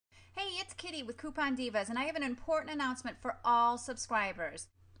Kitty with Coupon Divas, and I have an important announcement for all subscribers.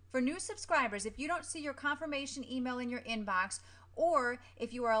 For new subscribers, if you don't see your confirmation email in your inbox, or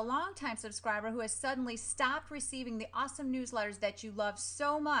if you are a longtime subscriber who has suddenly stopped receiving the awesome newsletters that you love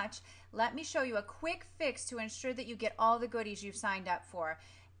so much, let me show you a quick fix to ensure that you get all the goodies you've signed up for.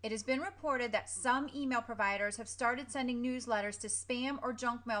 It has been reported that some email providers have started sending newsletters to spam or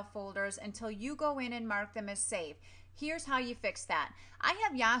junk mail folders until you go in and mark them as safe. Here's how you fix that. I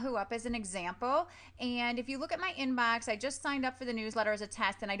have Yahoo up as an example, and if you look at my inbox, I just signed up for the newsletter as a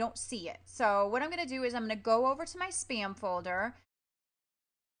test and I don't see it. So what I'm going to do is I'm going to go over to my spam folder,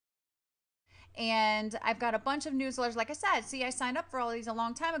 and I've got a bunch of newsletters. Like I said, see, I signed up for all of these a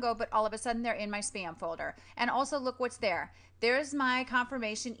long time ago, but all of a sudden they're in my spam folder. And also look what's there. There's my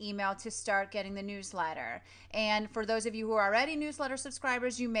confirmation email to start getting the newsletter. And for those of you who are already newsletter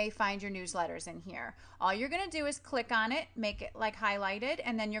subscribers, you may find your newsletters in here. All you're going to do is click on it, make it like highlighted,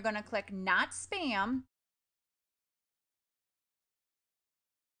 and then you're going to click not spam.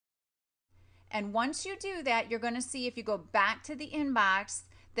 And once you do that, you're going to see, if you go back to the inbox,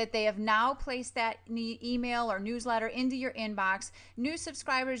 that they have now placed that email or newsletter into your inbox. New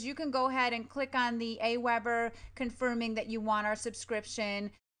subscribers, you can go ahead and click on the AWeber confirming that you want our subscription.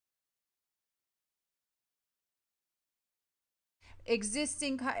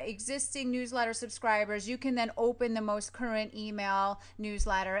 Existing newsletter subscribers, you can then open the most current email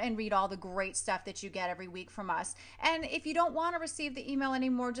newsletter and read all the great stuff that you get every week from us. And if you don't want to receive the email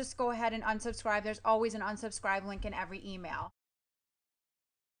anymore, just go ahead and unsubscribe. There's always an unsubscribe link in every email.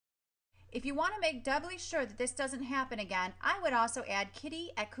 If you want to make doubly sure that this doesn't happen again, I would also add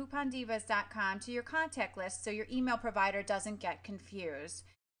kitty@coupondivas.com to your contact list so your email provider doesn't get confused.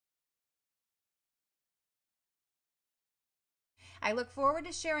 I look forward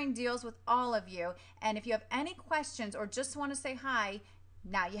to sharing deals with all of you, and if you have any questions or just want to say hi,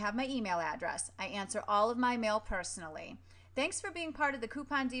 now you have my email address. I answer all of my mail personally. Thanks for being part of the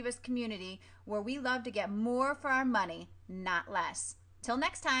Coupon Divas community, where we love to get more for our money, not less. Till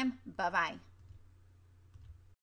next time, bye-bye.